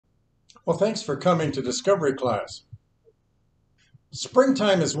Well, thanks for coming to Discovery class.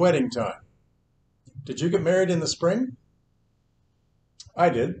 Springtime is wedding time. Did you get married in the spring? I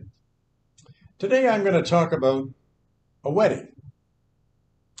did. Today I'm going to talk about a wedding.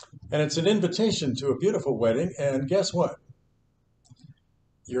 And it's an invitation to a beautiful wedding, and guess what?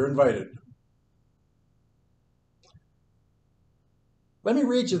 You're invited. Let me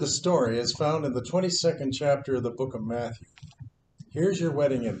read you the story as found in the 22nd chapter of the book of Matthew. Here's your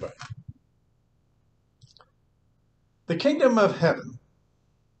wedding invite. The kingdom of heaven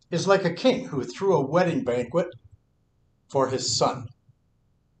is like a king who threw a wedding banquet for his son.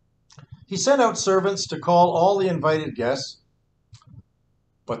 He sent out servants to call all the invited guests,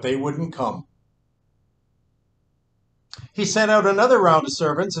 but they wouldn't come. He sent out another round of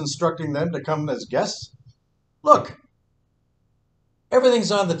servants instructing them to come as guests. Look,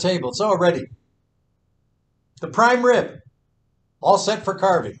 everything's on the table. It's all ready. The prime rib, all set for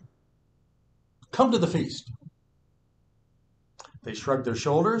carving. Come to the feast. They shrugged their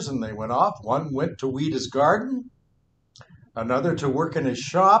shoulders and they went off. One went to weed his garden, another to work in his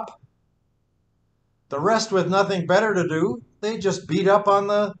shop. The rest, with nothing better to do, they just beat up on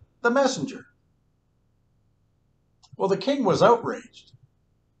the messenger. Well, the king was outraged.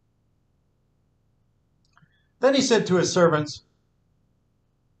 Then he said to his servants,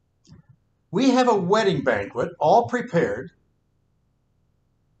 "We have a wedding banquet all prepared,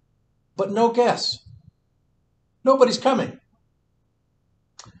 but no guests. Nobody's coming.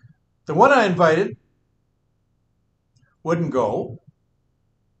 The one I invited wouldn't go.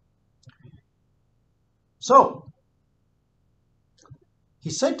 So he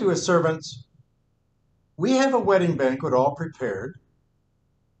said to his servants, 'We have a wedding banquet all prepared.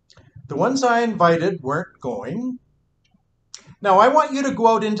 The ones I invited weren't going. Now I want you to go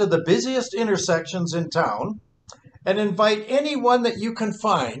out into the busiest intersections in town and invite anyone that you can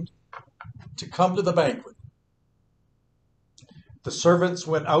find to come to the banquet.' The servants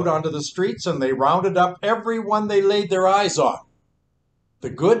went out onto the streets and they rounded up everyone they laid their eyes on, the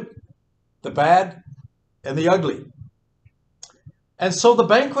good, the bad, and the ugly. And so the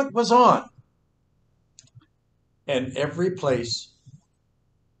banquet was on, and every place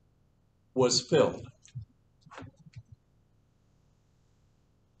was filled."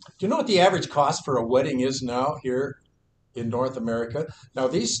 Do you know what the average cost for a wedding is now here in North America? Now,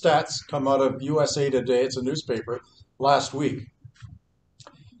 these stats come out of USA Today. It's a newspaper last week.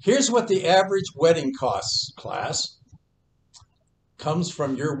 Here's what the average wedding costs, class. Comes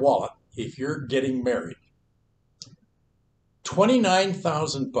from your wallet if you're getting married.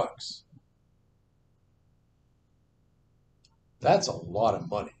 $29,000. That's a lot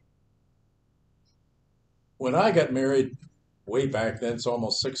of money. When I got married way back then, it's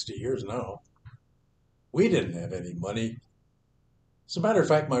almost 60 years now, we didn't have any money. As a matter of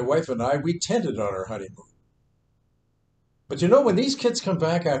fact, my wife and I, we tented on our honeymoon. But you know, when these kids come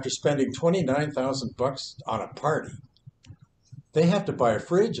back after spending $29,000 on a party, they have to buy a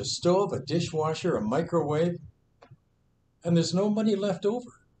fridge, a stove, a dishwasher, a microwave, and there's no money left over.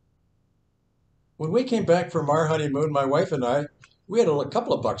 When we came back from our honeymoon, my wife and I, we had a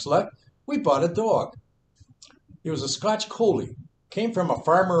couple of bucks left. We bought a dog. He was a Scotch Collie. Came from a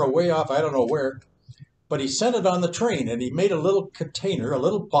farmer away off, I don't know where, but he sent it on the train, and he made a little container, a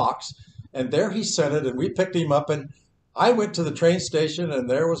little box, and there he sent it, and we picked him up, and I went to the train station, and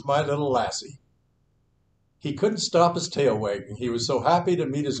there was my little lassie. He couldn't stop his tail wagging. He was so happy to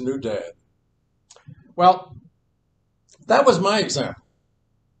meet his new dad. Well, that was my example.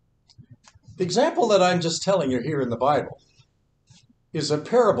 The example that I'm just telling you here in the Bible is a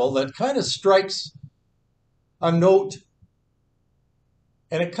parable that kind of strikes a note,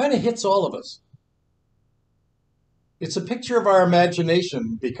 and it kind of hits all of us. It's a picture of our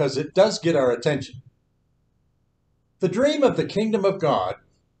imagination because it does get our attention. The dream of the kingdom of God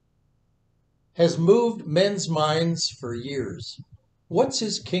has moved men's minds for years. What's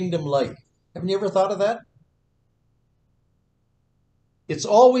his kingdom like? Haven't you ever thought of that? It's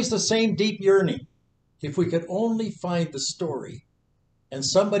always the same deep yearning. If we could only find the story and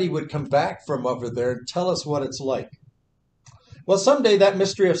somebody would come back from over there and tell us what it's like. Well, someday that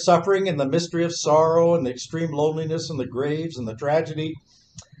mystery of suffering and the mystery of sorrow and the extreme loneliness and the graves and the tragedy,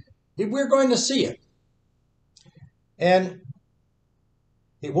 we're going to see it. And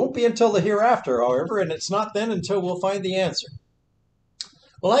it won't be until the hereafter, however, and it's not then until we'll find the answer.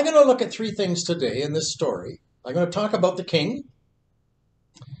 Well, I'm going to look at three things today in this story. I'm going to talk about the king.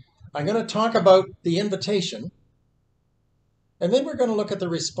 I'm going to talk about the invitation. And then we're going to look at the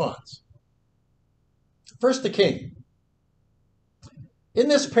response. First, the king. In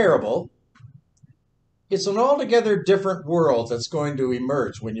this parable, It's an altogether different world that's going to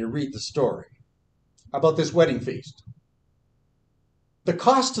emerge when you read the story about this wedding feast. The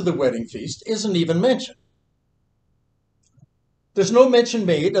cost of the wedding feast isn't even mentioned. There's no mention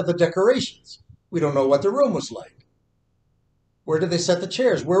made of the decorations. We don't know what the room was like. Where did they set the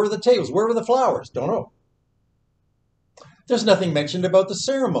chairs? Where were the tables? Where were the flowers? Don't know. There's nothing mentioned about the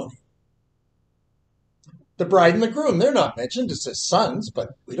ceremony. The bride and the groom, they're not mentioned. It says sons,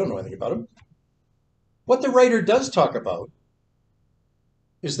 but we don't know anything about them. What the writer does talk about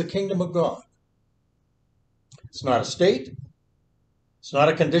is the kingdom of God. It's not a state. It's not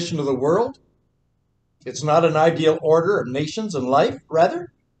a condition of the world. It's not an ideal order of nations and life.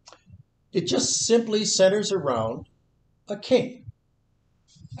 Rather, it just simply centers around a king.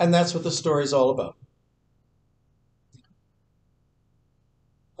 And that's what the story's all about.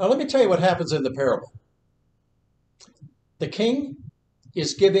 Now, let me tell you what happens in the parable. The king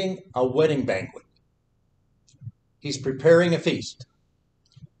is giving a wedding banquet. He's preparing a feast.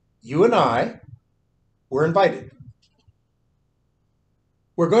 You and I were invited.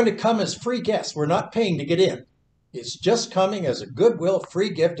 We're going to come as free guests. We're not paying to get in. It's just coming as a goodwill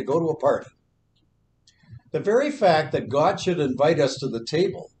free gift to go to a party. The very fact that God should invite us to the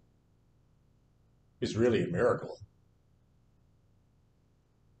table is really a miracle.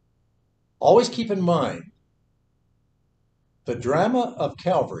 Always keep in mind, the drama of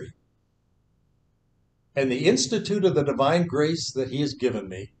Calvary and the institute of the divine grace that he has given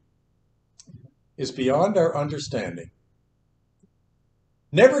me is beyond our understanding.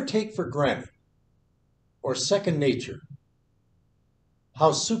 Never take for granted or second nature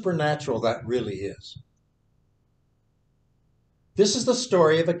how supernatural that really is. This is the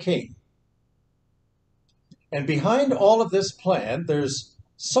story of a king. And behind all of this plan, there's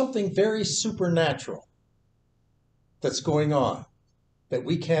something very supernatural that's going on that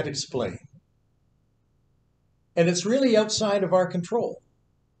we can't explain. And it's really outside of our control.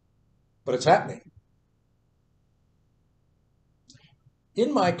 But it's happening.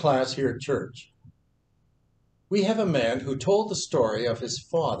 In my class here at church, we have a man who told the story of his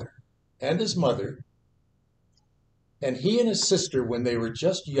father and his mother, and he and his sister when they were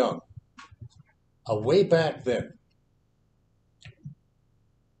just young, way back then.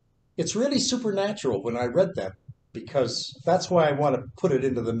 It's really supernatural when I read that, because that's why I want to put it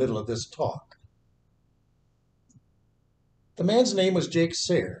into the middle of this talk. The man's name was Jake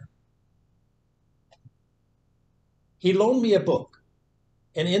Sayre. He loaned me a book,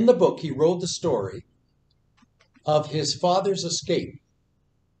 and in the book he wrote the story of his father's escape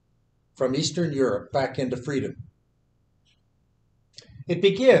from Eastern Europe back into freedom. It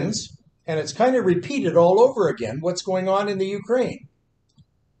begins, and it's kind of repeated all over again, what's going on in the Ukraine.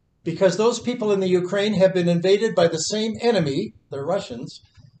 Because those people in the Ukraine have been invaded by the same enemy, the Russians,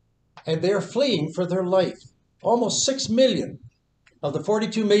 and they're fleeing for their life. Almost 6 million of the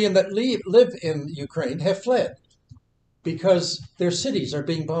 42 million that live in Ukraine have fled because their cities are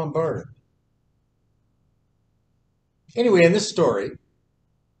being bombarded. Anyway, in this story,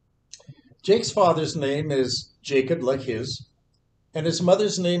 Jake's father's name is Jacob, like his, and his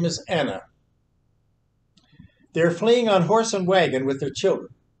mother's name is Anna. They're fleeing on horse and wagon with their children.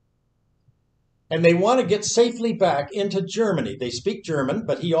 And they want to get safely back into Germany. They speak German,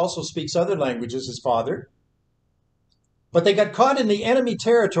 but he also speaks other languages, his father. But they got caught in the enemy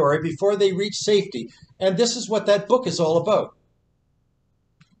territory before they reached safety. And this is what that book is all about.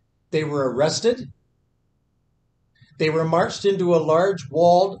 They were arrested. They were marched into a large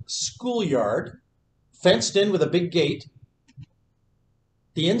walled schoolyard, fenced in with a big gate.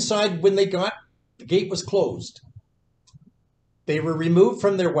 The inside, when they got, the gate was closed. They were removed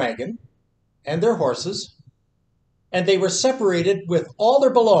from their wagon and their horses, and they were separated with all their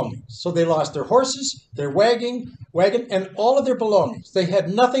belongings. So they lost their horses, their wagon, and all of their belongings. They had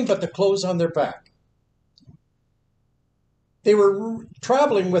nothing but the clothes on their back. They were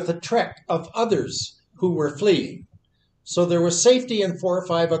traveling with a trek of others who were fleeing. So there was safety in 4 or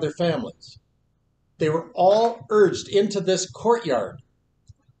 5 other families. They were all urged into this courtyard.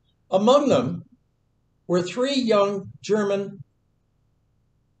 Among them were 3 young German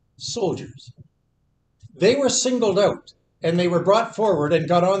soldiers. They were singled out, and they were brought forward and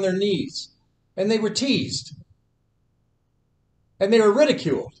got on their knees, and they were teased, and they were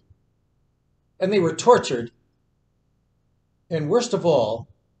ridiculed, and they were tortured, and worst of all,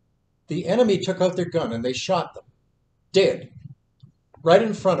 the enemy took out their gun and they shot them dead right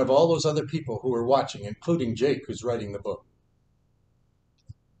in front of all those other people who were watching, including Jake, who's writing the book.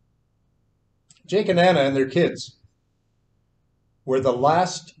 Jake and Anna and their kids were the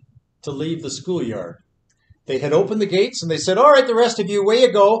last to leave the schoolyard. They had opened the gates and they said, all right, the rest of you, away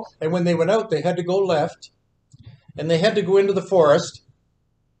you go. And when they went out, they had to go left and they had to go into the forest.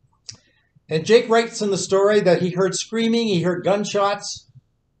 And Jake writes in the story that he heard screaming, he heard gunshots,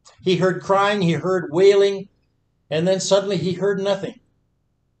 he heard crying, he heard wailing, and then suddenly he heard nothing.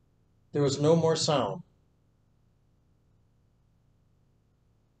 There was no more sound.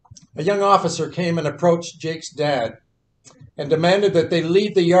 A young officer came and approached Jake's dad and demanded that they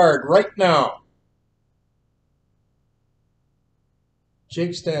leave the yard right now.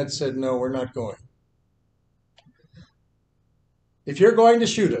 Jake's dad said, no, we're not going. If you're going to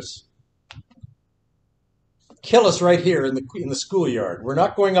shoot us, kill us right here in the schoolyard. We're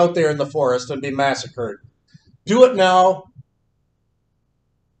not going out there in the forest and be massacred. Do it now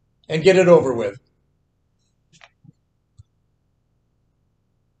and get it over with.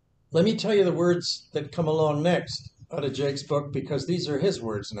 Let me tell you the words that come along next out of Jake's book, because these are his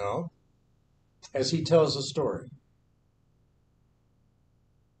words now as he tells the story.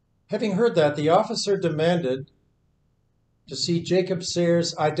 Having heard that, the officer demanded to see Jacob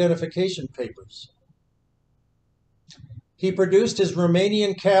Sayre's identification papers. He produced his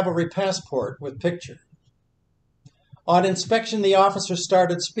Romanian cavalry passport with picture. On inspection, the officer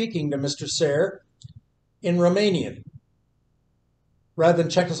started speaking to Mr. Sayre in Romanian rather than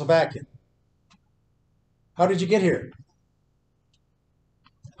Czechoslovakian. How did you get here?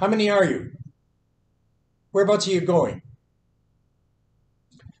 How many are you? Whereabouts are you going?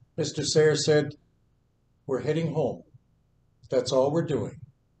 Mr. Sayre said, we're heading home. That's all we're doing.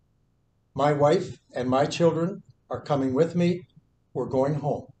 My wife and my children are coming with me. We're going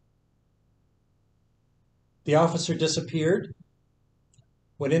home. The officer disappeared,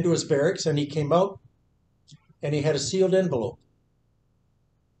 went into his barracks, and he came out, and he had a sealed envelope.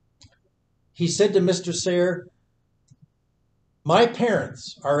 He said to Mr. Sayre, my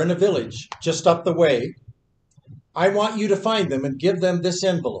parents are in a village just up the way. I want you to find them and give them this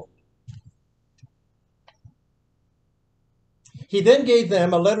envelope. He then gave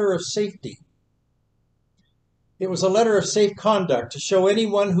them a letter of safety. It was a letter of safe conduct to show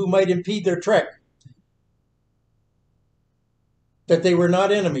anyone who might impede their trek that they were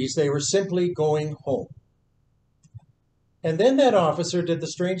not enemies, they were simply going home. And then that officer did the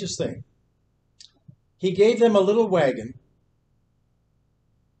strangest thing. He gave them a little wagon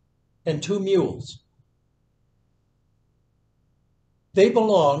and 2 mules. They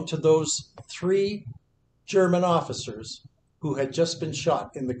belonged to those 3 German officers who had just been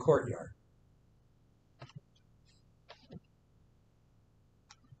shot in the courtyard.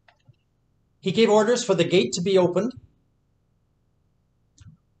 He gave orders for the gate to be opened.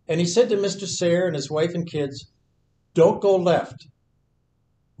 And he said to Mr. Sayre and his wife and kids, don't go left.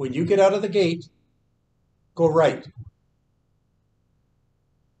 When you get out of the gate, go right.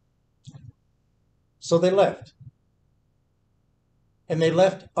 So they left. And they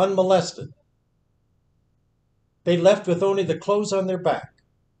left unmolested. They left with only the clothes on their back.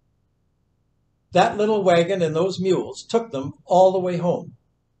 That little wagon and those mules took them all the way home.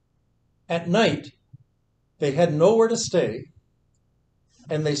 At night, they had nowhere to stay,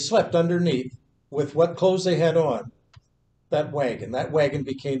 and they slept underneath with what clothes they had on. That wagon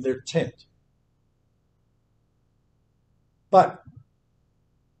became their tent. But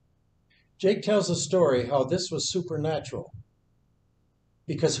Jake tells a story how this was supernatural,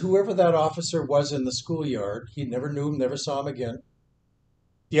 because whoever that officer was in the schoolyard, he never knew him, never saw him again.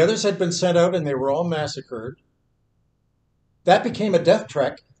 The others had been sent out and they were all massacred. That became a death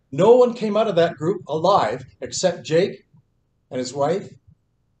trek. No one came out of that group alive except Jake and his wife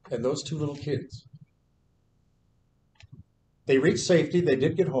and those 2 little kids. They reached safety. They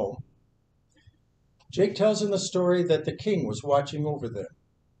did get home. Jake tells in the story that the king was watching over them.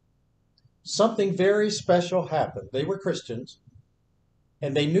 Something very special happened. They were Christians,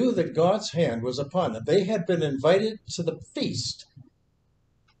 and they knew that God's hand was upon them. They had been invited to the feast,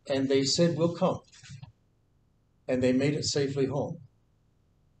 and they said, we'll come. And they made it safely home.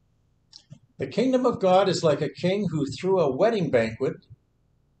 The kingdom of God is like a king who threw a wedding banquet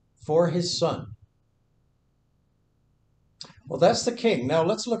for his son. Well, that's the king. Now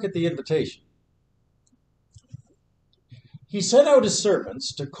let's look at the invitation. He sent out his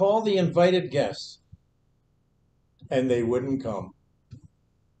servants to call the invited guests, and they wouldn't come.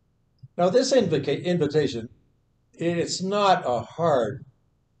 Now this invitation, it's not a hard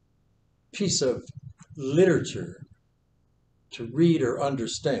piece of literature to read or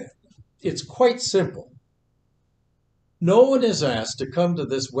understand. It's quite simple. No one is asked to come to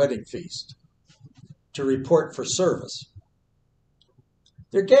this wedding feast to report for service.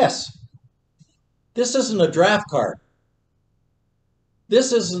 They're guests. This isn't a draft card.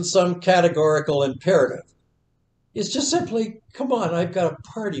 This isn't some categorical imperative. It's just simply, come on, I've got a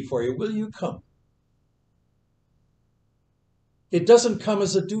party for you. Will you come? It doesn't come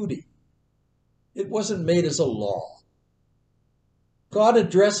as a duty. It wasn't made as a law. God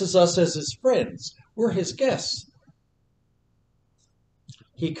addresses us as his friends. We're his guests.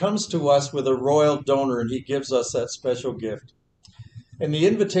 He comes to us with a royal donor and he gives us that special gift. And the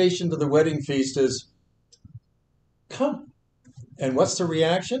invitation to the wedding feast is, come. And what's the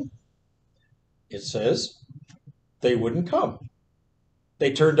reaction? It says they wouldn't come.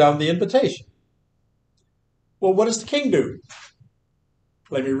 They turned down the invitation. Well, what does the king do?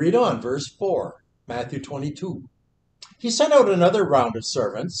 Let me read on, verse 4, Matthew 22. He sent out another round of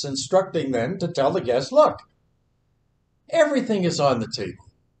servants, instructing them to tell the guests, look, everything is on the table.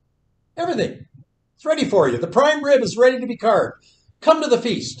 Everything. It's ready for you. The prime rib is ready to be carved. Come to the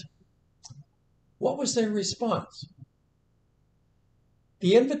feast. What was their response?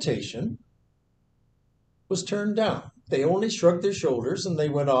 The invitation was turned down. They only shrugged their shoulders and they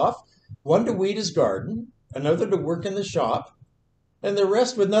went off, one to weed his garden, another to work in the shop, and the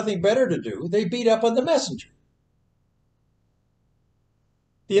rest with nothing better to do, they beat up on the messenger.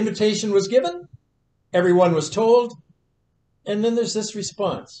 The invitation was given, everyone was told, and then there's this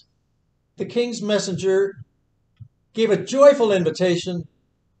response. The king's messenger gave a joyful invitation,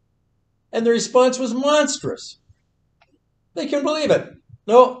 and the response was monstrous. They couldn't believe it.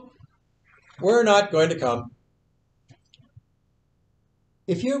 No, we're not going to come.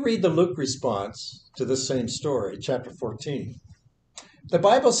 If you read the Luke response to this same story, chapter 14, the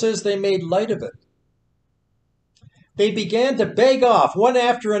Bible says they made light of it. They began to beg off one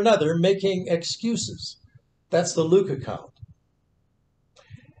after another, making excuses. That's the Luke account.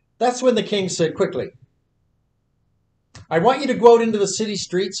 That's when the king said quickly, I want you to go out into the city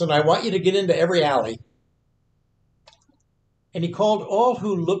streets and I want you to get into every alley. And he called all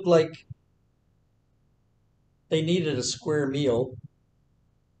who looked like they needed a square meal,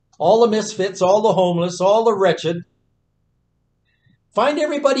 all the misfits, all the homeless, all the wretched. Find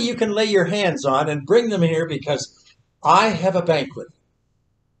everybody you can lay your hands on and bring them here because I have a banquet.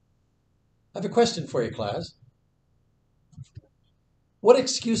 I have a question for you, class. What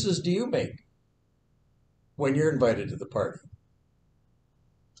excuses do you make when you're invited to the party?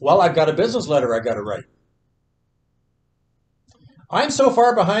 Well, I've got a business letter I got to write. I'm so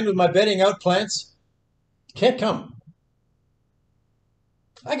far behind with my bedding out plans, can't come.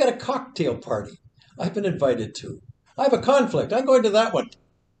 I got a cocktail party I've been invited to. I have a conflict. I'm going to that one.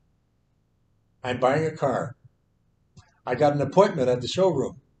 I'm buying a car. I got an appointment at the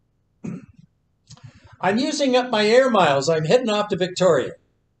showroom. I'm using up my air miles. I'm heading off to Victoria.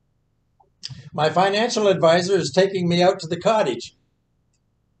 My financial advisor is taking me out to the cottage.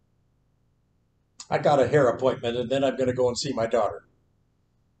 I got a hair appointment and then I'm going to go and see my daughter.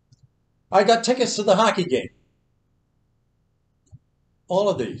 I got tickets to the hockey game. All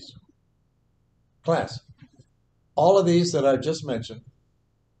of these, class, all of these that I've just mentioned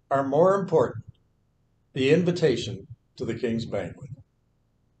are more important, the invitation to the king's banquet.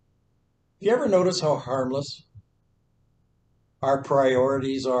 You ever notice how harmless our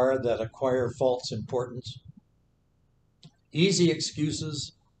priorities are that acquire false importance? Easy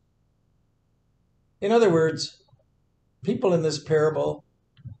excuses. In other words, people in this parable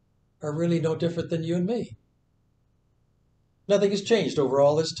are really no different than you and me. Nothing has changed over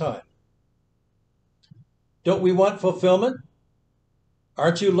all this time. Don't we want fulfillment?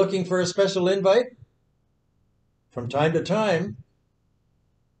 Aren't you looking for a special invite? From time to time,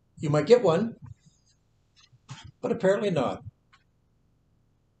 you might get one, but apparently not.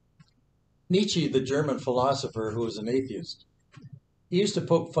 Nietzsche, the German philosopher who was an atheist, he used to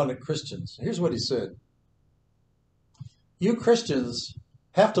poke fun at Christians. Here's what he said. You Christians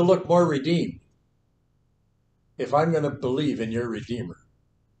have to look more redeemed if I'm going to believe in your Redeemer.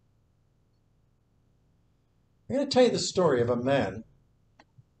 I'm going to tell you the story of a man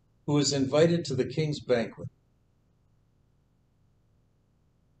who was invited to the king's banquet.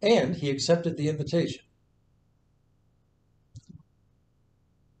 And he accepted the invitation.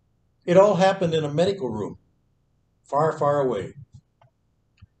 It all happened in a medical room, far, far away.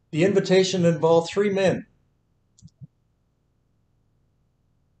 The invitation involved 3 men.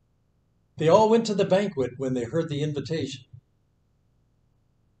 They all went to the banquet when they heard the invitation.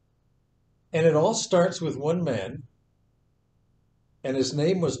 And it all starts with one man, and his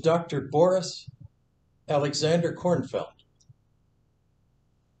name was Dr. Boris Alexander Kornfeld.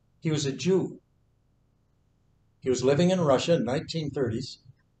 He was a Jew. He was living in Russia in the 1930s.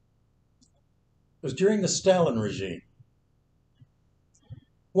 It was during the Stalin regime.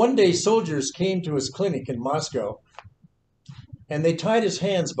 One day, soldiers came to his clinic in Moscow, and they tied his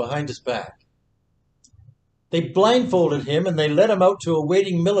hands behind his back. They blindfolded him and they led him out to a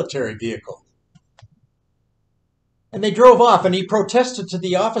waiting military vehicle. And they drove off, and he protested to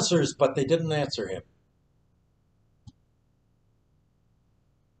the officers, but they didn't answer him.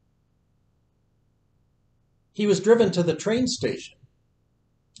 He was driven to the train station,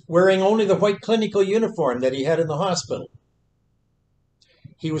 wearing only the white clinical uniform that he had in the hospital.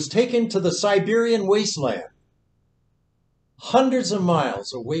 He was taken to the Siberian wasteland, hundreds of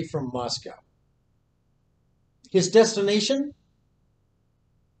miles away from Moscow. His destination?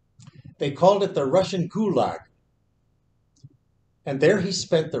 They called it the Russian Gulag. And there he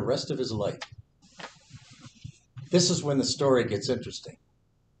spent the rest of his life. This is when the story gets interesting.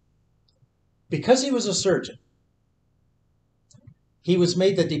 Because he was a surgeon, he was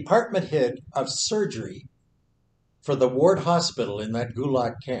made the department head of surgery for the ward hospital in that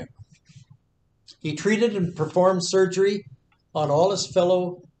Gulag camp. He treated and performed surgery on all his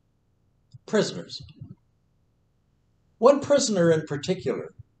fellow prisoners. One prisoner in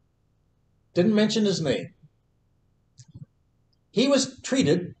particular, didn't mention his name. He was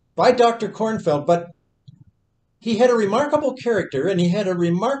treated by Dr. Kornfeld, but he had a remarkable character and he had a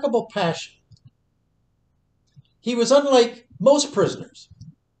remarkable passion. He was unlike most prisoners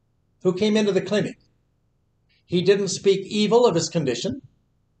who came into the clinic. He didn't speak evil of his condition.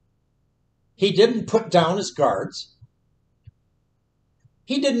 He didn't put down his guards.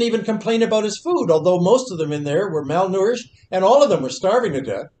 He didn't even complain about his food, although most of them in there were malnourished and all of them were starving to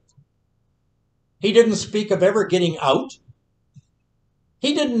death. He didn't speak of ever getting out.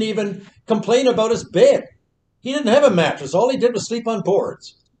 He didn't even complain about his bed. He didn't have a mattress. All he did was sleep on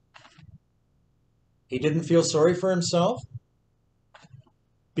boards. He didn't feel sorry for himself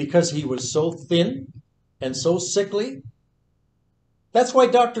because he was so thin and so sickly. That's why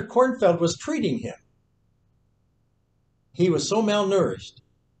Dr. Kornfeld was treating him. He was so malnourished.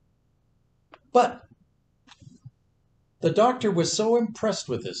 But the doctor was so impressed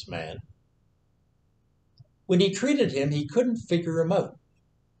with this man. When he treated him, he couldn't figure him out.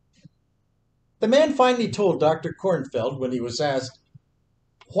 The man finally told Dr. Kornfeld when he was asked,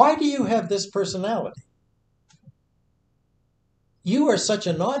 "Why do you have this personality? You are such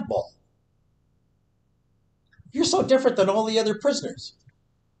an oddball. You're so different than all the other prisoners.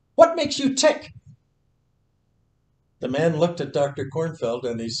 What makes you tick?" The man looked at Dr. Kornfeld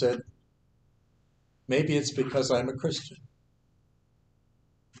and he said, "Maybe it's because I'm a Christian."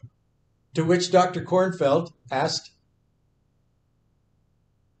 To which Dr. Kornfeld asked,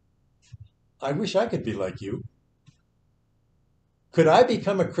 "I wish I could be like you. Could I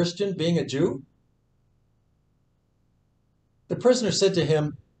become a Christian being a Jew?" The prisoner said to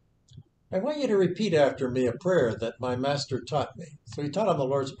him, "I want you to repeat after me a prayer that my master taught me." So he taught him the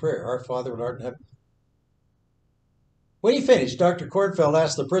Lord's Prayer, "Our Father who art in heaven." When he finished, Dr. Kornfeld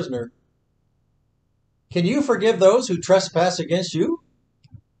asked the prisoner, "Can you forgive those who trespass against you?"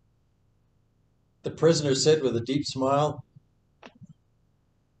 The prisoner said with a deep smile,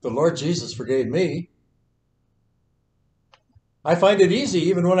 "The Lord Jesus forgave me. I find it easy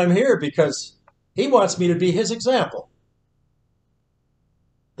even when I'm here because he wants me to be his example."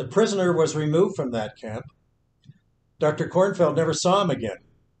 The prisoner was removed from that camp. Dr. Kornfeld never saw him again.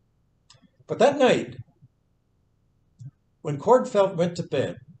 But that night, when Kornfeld went to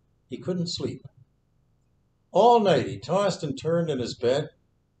bed, he couldn't sleep. All night he tossed and turned in his bed.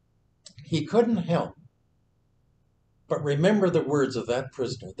 He couldn't help but remember the words of that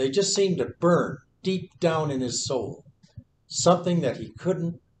prisoner. They just seemed to burn deep down in his soul, something that he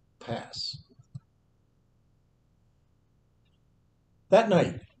couldn't pass. That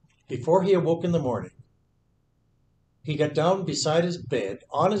night, before he awoke in the morning, he got down beside his bed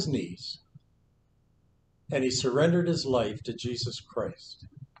on his knees and he surrendered his life to Jesus Christ.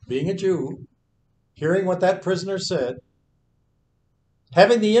 Being a Jew, hearing what that prisoner said,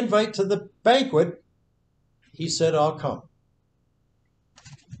 having the invite to the banquet, he said, "I'll come."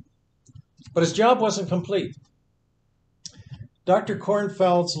 But his job wasn't complete. Dr.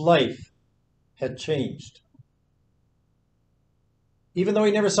 Kornfeld's life had changed. Even though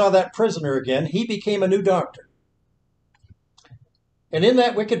he never saw that prisoner again, he became a new doctor. And in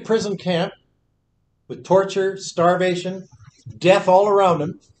that wicked prison camp, with torture, starvation, death all around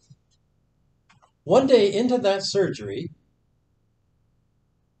him, one day into that surgery,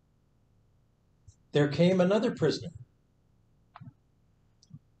 there came another prisoner.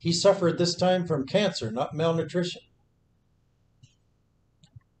 He suffered this time from cancer, not malnutrition.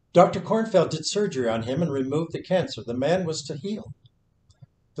 Dr. Kornfeld did surgery on him and removed the cancer. The man was to heal.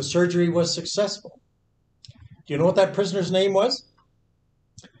 The surgery was successful. Do you know what that prisoner's name was?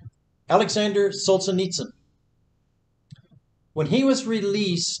 Alexander Solzhenitsyn. When he was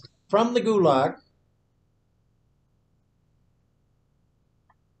released from the Gulag,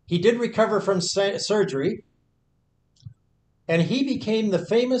 He did recover from surgery, and he became the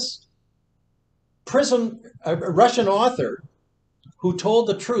famous Russian author who told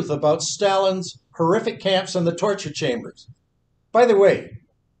the truth about Stalin's horrific camps and the torture chambers. By the way,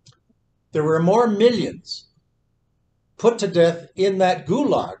 there were more millions put to death in that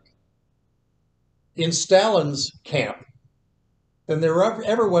gulag in Stalin's camp than there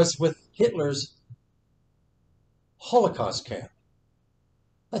ever was with Hitler's Holocaust camp.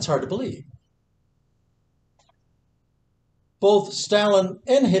 That's hard to believe. Both Stalin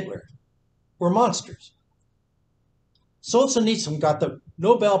and Hitler were monsters. Solzhenitsyn got the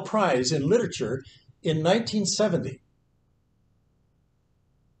Nobel Prize in Literature in 1970.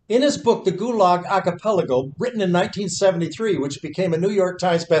 In his book, The Gulag Archipelago, written in 1973, which became a New York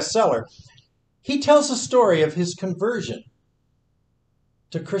Times bestseller, he tells the story of his conversion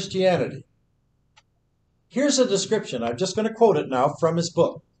to Christianity. Here's a description. I'm just going to quote it now from his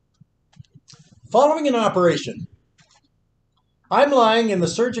book. Following an operation, I'm lying in the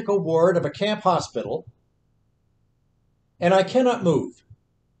surgical ward of a camp hospital, and I cannot move.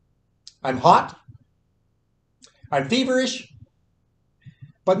 I'm hot. I'm feverish.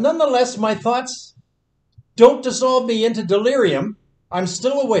 But nonetheless, my thoughts don't dissolve me into delirium. I'm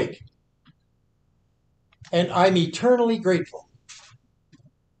still awake. And I'm eternally grateful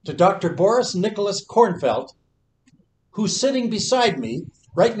to Dr. Boris Nicholas Kornfeld, who's sitting beside me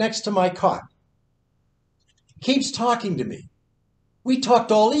right next to my cot. Keeps talking to me. We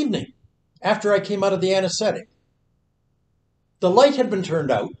talked all evening after I came out of the anesthetic. The light had been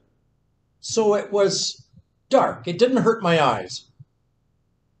turned out, so it was dark. It didn't hurt my eyes.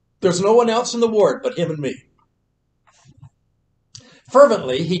 There's no one else in the ward but him and me.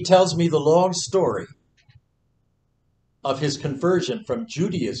 Fervently, he tells me the long story of his conversion from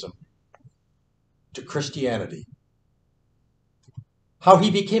Judaism to Christianity. How he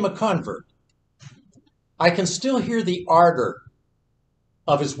became a convert. I can still hear the ardor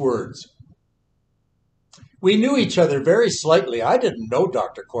of his words. We knew each other very slightly. I didn't know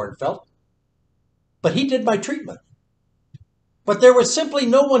Dr. Kornfeld, but he did my treatment. But there was simply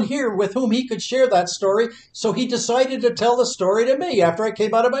no one here with whom he could share that story, so he decided to tell the story to me after I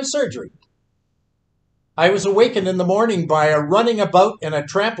came out of my surgery. I was awakened in the morning by a running about and a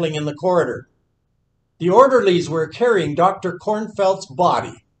trampling in the corridor. The orderlies were carrying Dr. Kornfeld's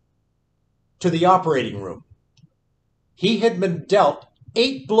body to the operating room. He had been dealt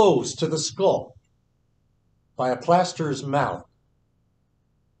 8 blows to the skull by a plasterer's mallet.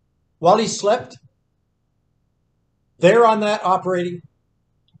 While he slept, there on that operating,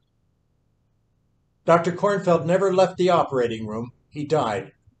 Dr. Kornfeld never left the operating room. He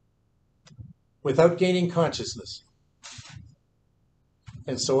died without gaining consciousness.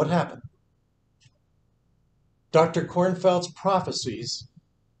 And so it happened. Dr. Kornfeld's prophecies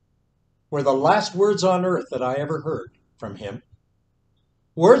were the last words on earth that I ever heard from him.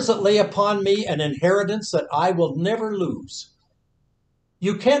 Words that lay upon me an inheritance that I will never lose.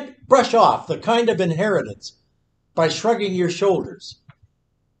 You can't brush off the kind of inheritance by shrugging your shoulders.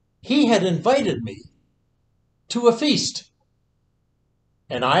 He had invited me to a feast,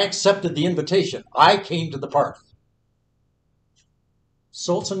 and I accepted the invitation. I came to the party.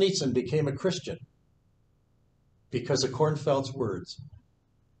 Solzhenitsyn became a Christian because of Kornfeld's words.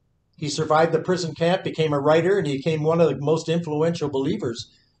 He survived the prison camp, became a writer, and he became one of the most influential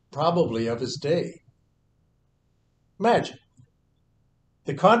believers, probably, of his day. Imagine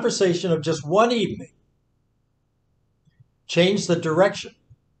the conversation of just one evening changed the direction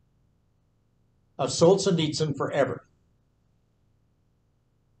of Solzhenitsyn forever.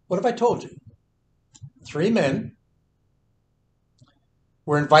 What have I told you? 3 men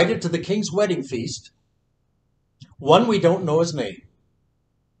were invited to the king's wedding feast. One, we don't know his name.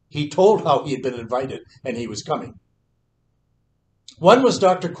 He told how he had been invited and he was coming. One was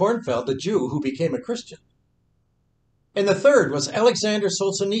Dr. Kornfeld, the Jew, who became a Christian. And the third was Alexander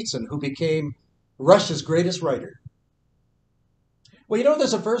Solzhenitsyn, who became Russia's greatest writer. Well, you know,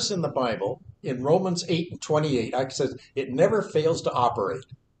 there's a verse in the Bible, in Romans 8:28, it says, it never fails to operate.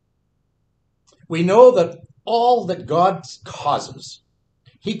 We know that all that God causes,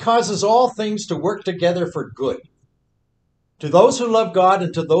 he causes all things to work together for good, to those who love God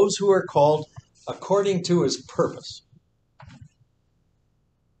and to those who are called according to his purpose.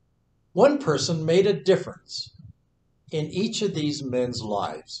 One person made a difference in each of these men's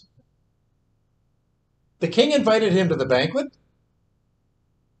lives. The king invited him to the banquet.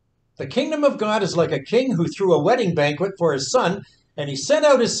 The kingdom of God is like a king who threw a wedding banquet for his son, and he sent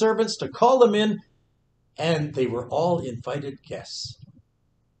out his servants to call them in, and they were all invited guests.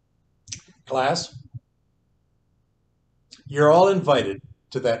 Class, you're all invited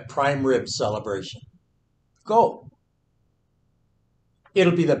to that prime rib celebration. Go.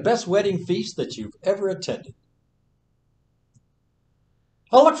 It'll be the best wedding feast that you've ever attended.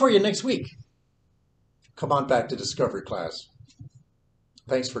 I'll look for you next week. Come on back to Discovery class.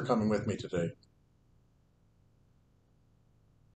 Thanks for coming with me today.